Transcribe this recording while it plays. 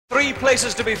3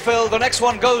 places to be filled. The next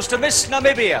one goes to Miss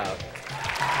Namibia.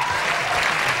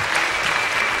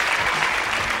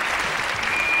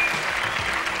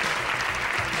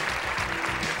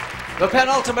 The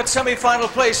penultimate semi-final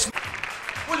place.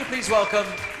 Will you please welcome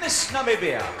Miss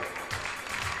Namibia?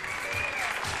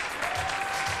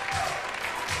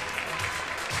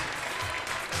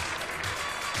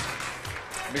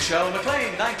 Michelle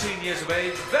McLean, 19 years of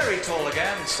age, very tall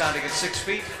again, standing at 6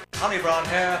 feet, honey brown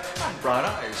hair and brown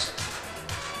eyes.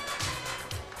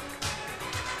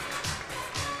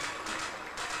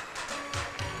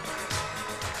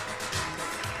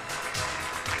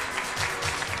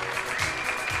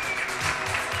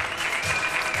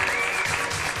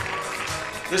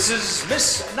 This is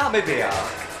Miss Namibia.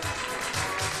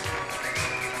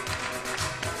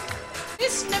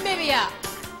 Miss Namibia.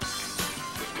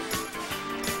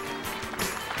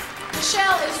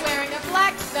 Michelle is wearing a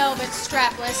black velvet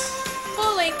strapless,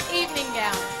 full-length evening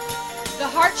gown. The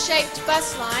heart-shaped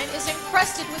bust line is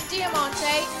encrusted with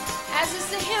diamante, as is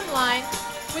the hemline,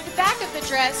 with the back of the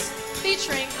dress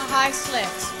featuring a high slit.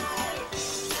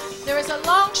 There is a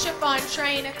long chiffon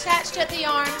train attached at the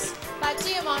arms by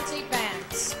diamante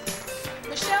bands.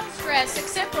 Michelle's dress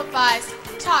exemplifies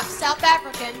top South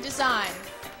African design.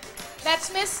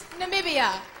 That's Miss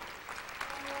Namibia.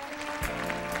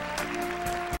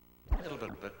 A little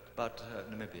bit about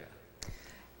Namibia.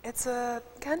 It's a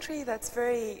country that's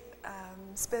very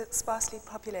sparsely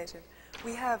populated.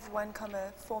 We have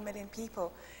 1.4 million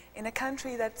people in a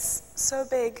country that's so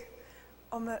big,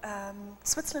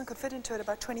 Switzerland could fit into it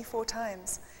about 24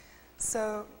 times.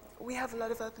 So we have a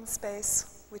lot of open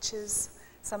space, which is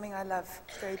something I love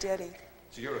very dearly.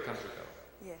 So you're a country girl?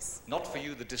 Yes. Not for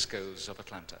you, the discos of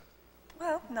Atlanta?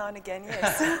 Well, now and again,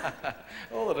 yes.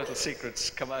 All the little secrets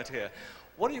come out here.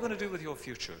 What are you going to do with your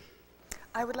future?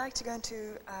 I would like to go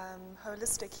into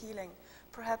holistic healing,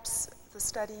 perhaps the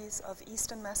studies of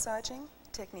Eastern massaging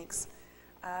techniques.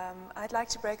 I'd like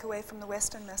to break away from the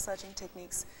Western massaging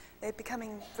techniques. They're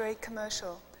becoming very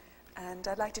commercial, and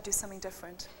I'd like to do something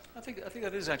different. I think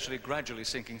that is actually gradually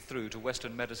sinking through to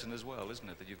Western medicine as well, isn't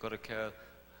it? That you've got to care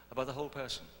about the whole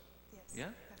person. Yes, yeah?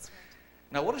 That's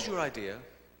right. Now, what is your idea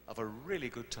of a really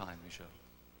good time, Michelle?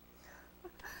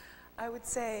 I would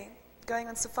say going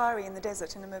on safari in the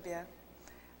desert in Namibia,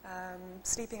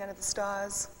 sleeping under the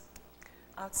stars,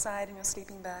 outside in your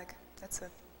sleeping bag. That's a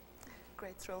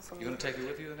great thrill for me. You going to take me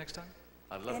with you the next time?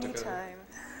 I'd love to go. Anytime.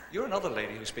 You're another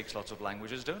lady who speaks lots of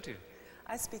languages, don't you?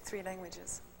 I speak 3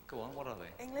 languages. Go on, what are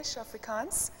they? English,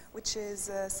 Afrikaans, which is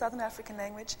a Southern African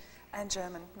language, and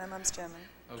German. My mum's German.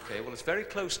 Okay, well, it's very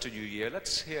close to New Year.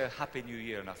 Let's hear Happy New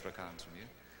Year in Afrikaans from you.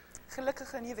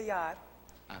 Gelukkige Nieuwe Jaar.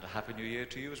 And a Happy New Year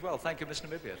to you as well. Thank you, Miss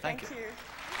Namibia. Thank you.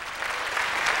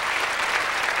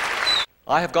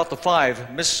 I have got the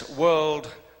 5 Miss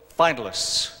World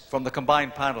finalists from the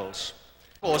combined panels.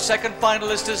 Our second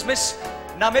finalist is Miss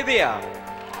Namibia.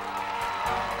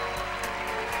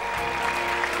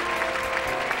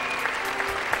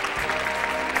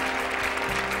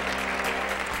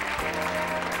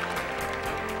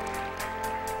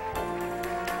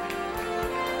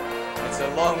 It's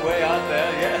a long way out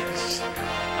there, yes.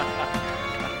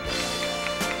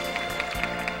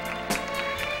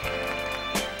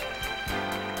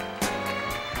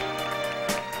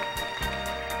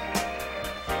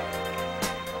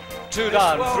 Two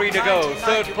down, 3 to go.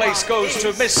 Third place goes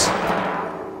to Miss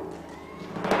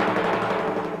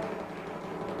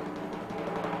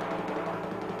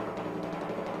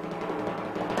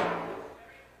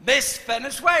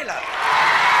Venezuela.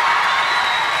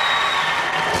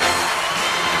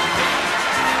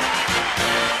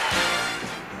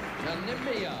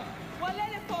 Namibia.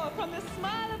 From the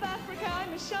Smile of Africa,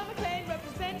 I'm Michelle McLean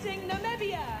representing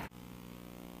Namibia.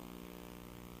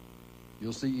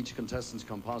 You'll see each contestant's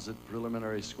composite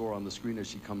preliminary score on the screen as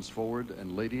she comes forward.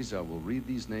 And ladies, I will read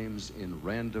these names in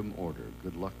random order.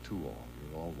 Good luck to all.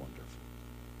 You're all wonderful.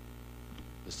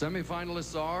 The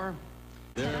semi-finalists are...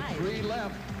 There are 3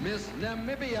 left. Miss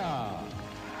Namibia.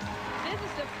 This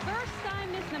is the first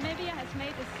time Miss Namibia has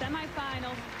made the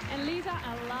semi-finals. And Lisa,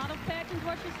 a lot of pageant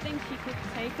watchers think she could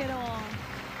take it all.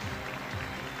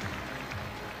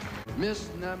 Miss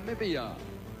Namibia.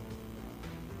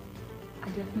 I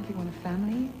definitely want a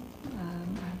family.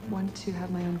 I want to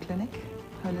have my own clinic,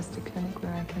 holistic clinic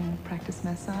where I can practice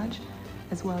massage,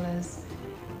 as well as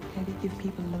maybe give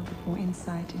people a little bit more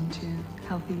insight into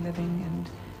healthy living and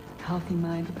a healthy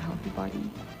mind with a healthy body.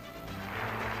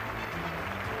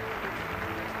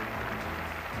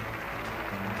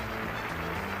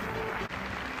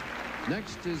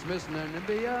 Next is Miss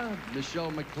Namibia,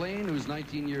 Michelle McLean, who's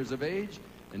 19 years of age,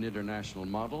 an international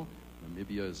model.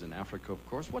 Namibia is in Africa, of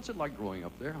course. What's it like growing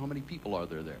up there? How many people are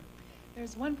there?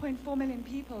 There's 1.4 million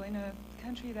people in a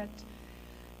country that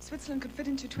Switzerland could fit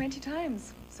into 20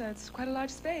 times, so it's quite a large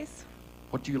space.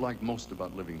 What do you like most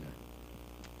about living there?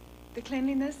 The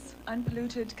cleanliness,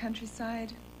 unpolluted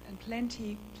countryside, and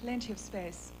plenty of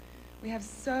space. We have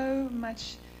so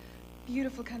much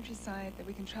beautiful countryside that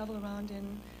we can travel around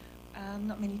in.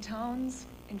 Not many towns.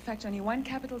 In fact, only one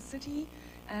capital city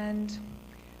and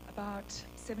about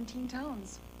 17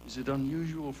 towns. Is it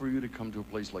unusual for you to come to a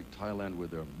place like Thailand where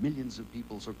there are millions of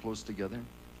people so close together?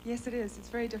 Yes, it is. It's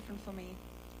very different for me.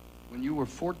 When you were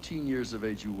 14 years of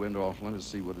age, you went off, let us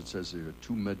see what it says here,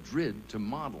 to Madrid to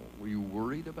model. Were you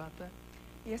worried about that?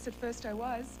 Yes, at first I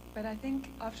was, but I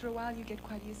think after a while you get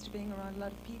quite used to being around a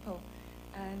lot of people.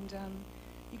 And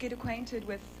you get acquainted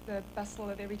with the bustle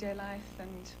of everyday life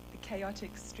and the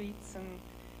chaotic streets and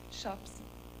shops.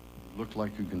 You look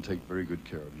like you can take very good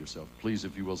care of yourself. Please,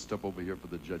 if you will, step over here for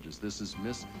the judges. This is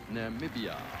Miss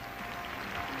Namibia.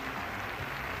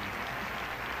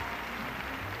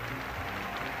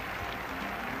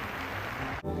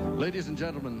 Ladies and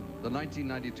gentlemen, the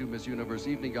 1992 Miss Universe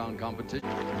Evening Gown Competition,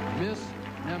 Miss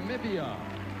Namibia.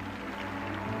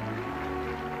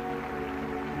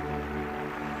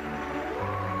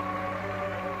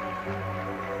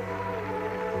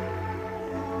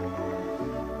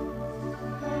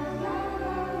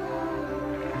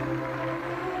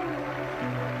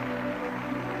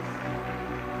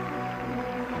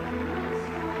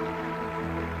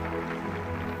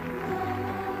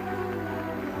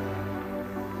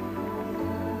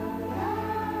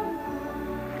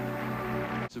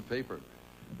 Paper.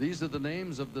 These are the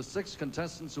names of the 6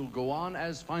 contestants who'll go on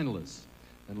as finalists.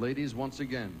 And ladies, once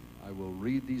again, I will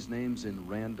read these names in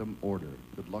random order.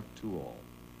 Good luck to all.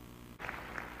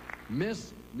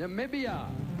 Miss Namibia.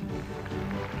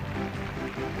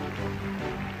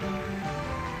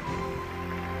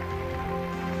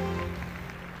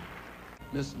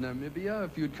 Miss Namibia,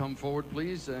 if you'd come forward,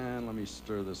 please. And let me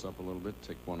stir this up a little bit.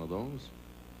 Take one of those.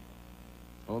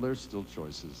 Oh, there's still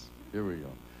choices. Here we go.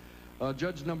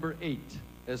 Judge number 8,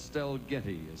 Estelle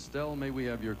Getty. Estelle, may we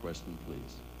have your question,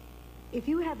 please? If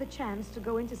you had the chance to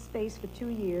go into space for 2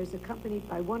 years, accompanied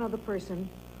by one other person,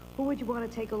 who would you want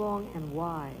to take along and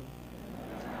why?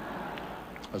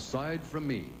 Aside from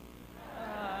me.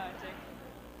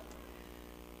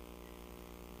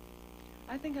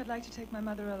 I think I'd like to take my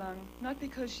mother along, not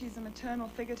because she's a maternal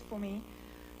figure for me.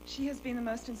 She has been the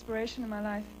most inspiration in my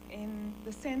life in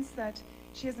the sense that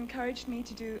she has encouraged me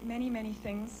to do many, many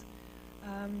things.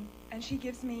 And she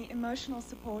gives me emotional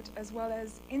support as well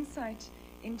as insight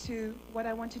into what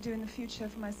I want to do in the future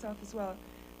for myself as well.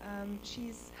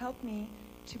 She's helped me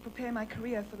to prepare my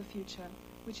career for the future,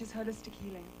 which is holistic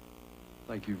healing.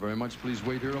 Thank you very much. Please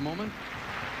wait here a moment.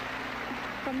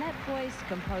 From that poised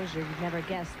composure, you'd never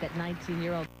guess that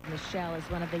 19-year-old Michelle is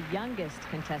one of the youngest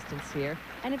contestants here.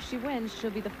 And if she wins,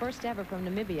 she'll be the first ever from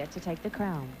Namibia to take the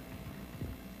crown.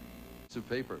 To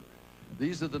paper.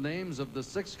 These are the names of the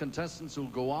 6 contestants who'll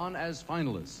go on as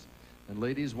finalists. And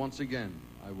ladies, once again,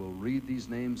 I will read these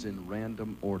names in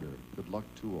random order. Good luck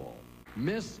to all.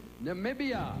 Miss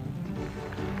Namibia.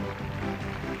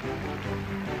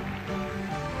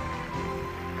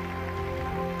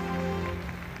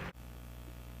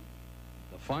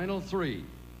 The final 3.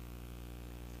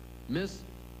 Miss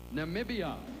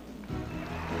Namibia.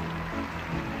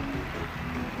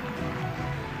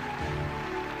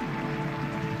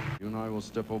 You and I will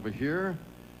step over here.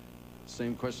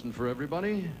 Same question for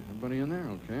everybody. Everybody in there?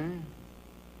 Okay.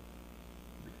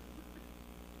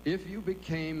 If you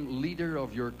became leader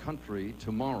of your country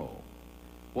tomorrow,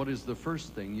 what is the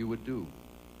first thing you would do?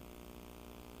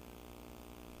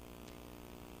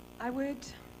 I would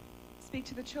speak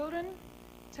to the children,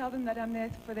 tell them that I'm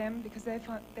there for them because they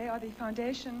are the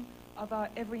foundation of our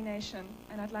every nation,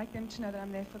 and I'd like them to know that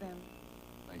I'm there for them.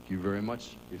 Thank you very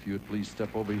much. If you would please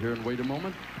step over here and wait a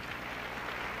moment.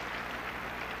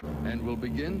 And we'll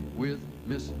begin with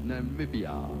Miss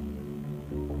Namibia.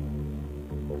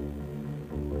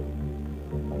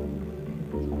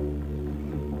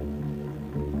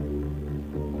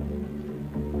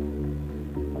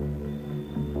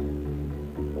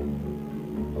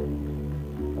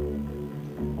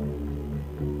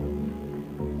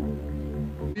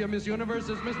 Miss Universe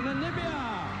is Miss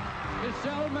Namibia.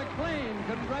 Michelle McLean,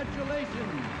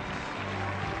 congratulations.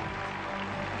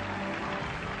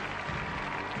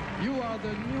 You are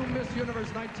the new Miss Universe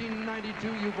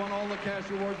 1992. You've won all the cash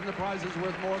awards and the prizes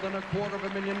worth more than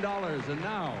 $250,000. And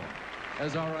now,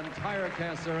 as our entire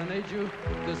cast serenade you,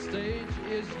 the stage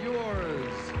is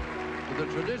yours for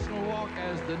the traditional walk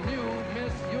as the new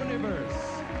Miss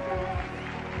Universe.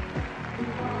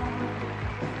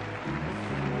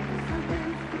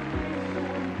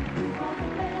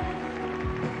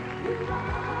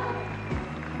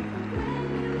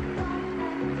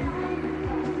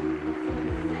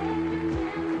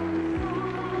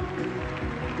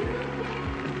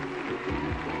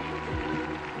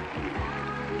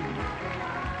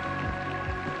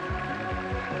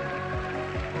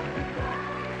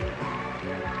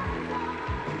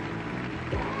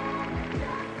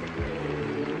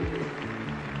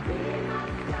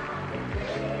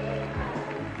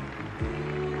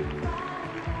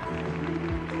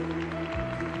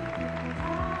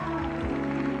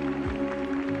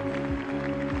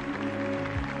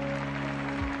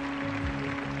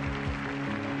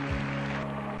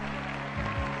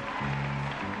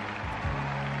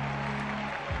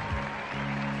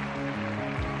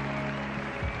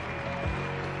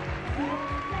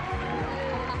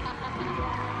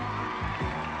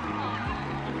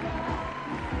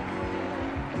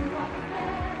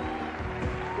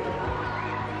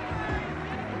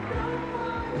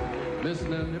 Miss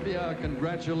Namibia,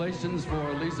 congratulations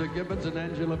for Lisa Gibbons and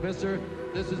Angela Visser.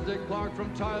 This is Dick Clark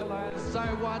from Thailand.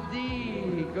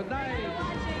 Sawadee. Good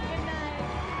night.